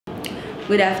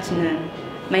Good afternoon.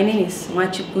 My name is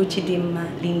Nwachukwu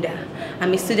Chidimma Lynda.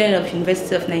 I'm a student of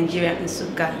University of Nigeria,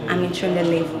 Nsukka. I'm in 300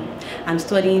 level. I'm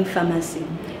studying pharmacy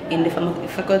in the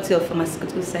Faculty of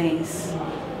Pharmaceutical Science.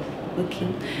 Okay,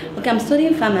 I'm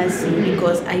studying pharmacy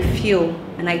because I feel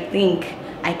and I think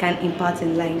I can impart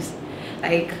in lives.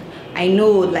 Like, I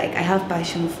know, I have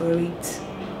passion for it.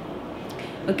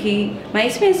 Okay, my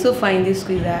experience so far in this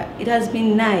school is that it has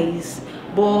been nice,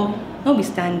 but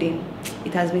notwithstanding,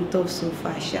 it has been tough so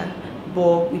far,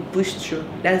 but we pushed through.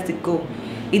 That's the goal.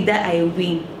 Either I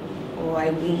win or I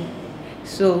win.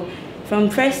 So from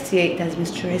first year, it has been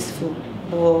stressful,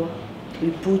 but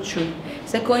we pulled through.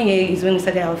 Second year is when we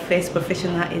started our first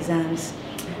professional exams.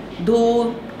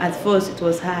 Though at first it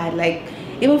was hard,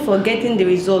 even for getting the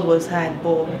result was hard,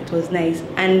 but it was nice,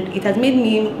 and it has made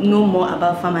me know more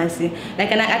about pharmacy.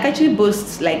 And I actually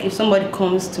boast, if somebody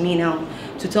comes to me now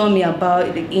to tell me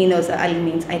about the in or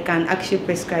elements, I can actually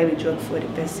prescribe a drug for the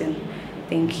person.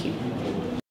 Thank you.